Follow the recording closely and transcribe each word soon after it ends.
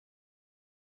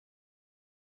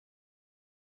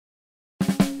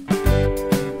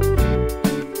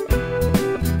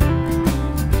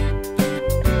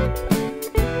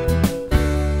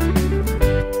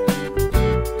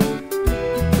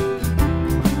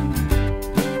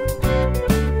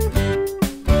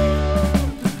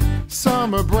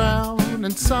brown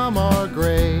and some are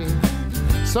gray.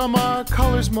 Some are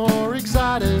colors more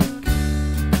exotic.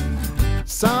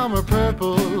 Some are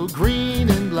purple, green,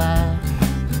 and black,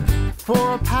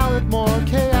 for a palette more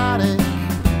chaotic.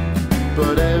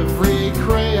 But every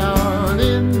crayon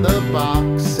in the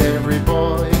box, every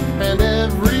boy and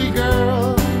every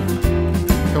girl,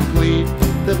 complete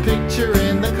the picture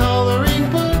in the coloring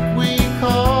book we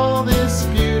call this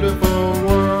beautiful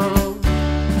world.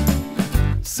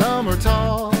 Some are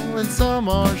tall and some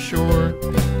are short.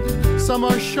 Some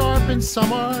are sharp and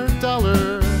some are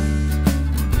duller.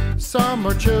 Some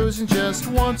are chosen just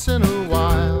once in a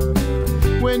while,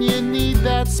 when you need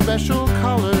that special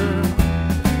color.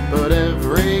 But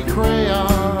every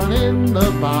crayon in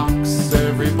the box,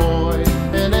 every boy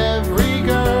and every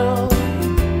girl,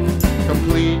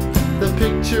 complete the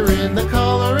picture in the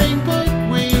coloring book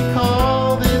we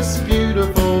call this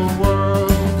beautiful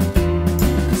world.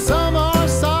 Some are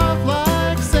soft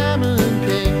like salmon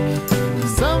pink.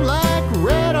 Some like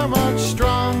red are much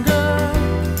stronger.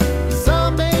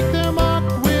 Some make their mark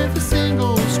with a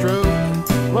single stroke,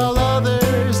 while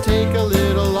others take a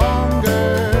little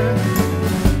longer.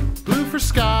 Blue for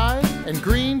sky and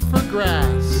green for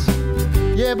grass.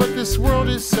 Yeah, but this world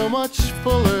is so much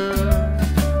fuller.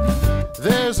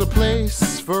 There's a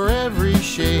place for every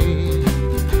shade,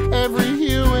 every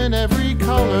hue and every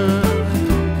color.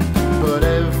 But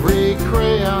every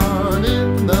crayon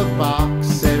in the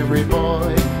box, every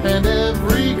boy and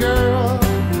every girl,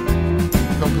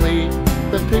 complete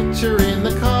the picture in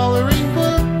the coloring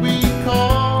book we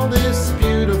call this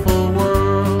beautiful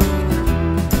world.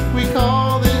 We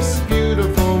call this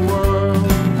beautiful world.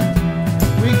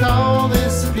 We call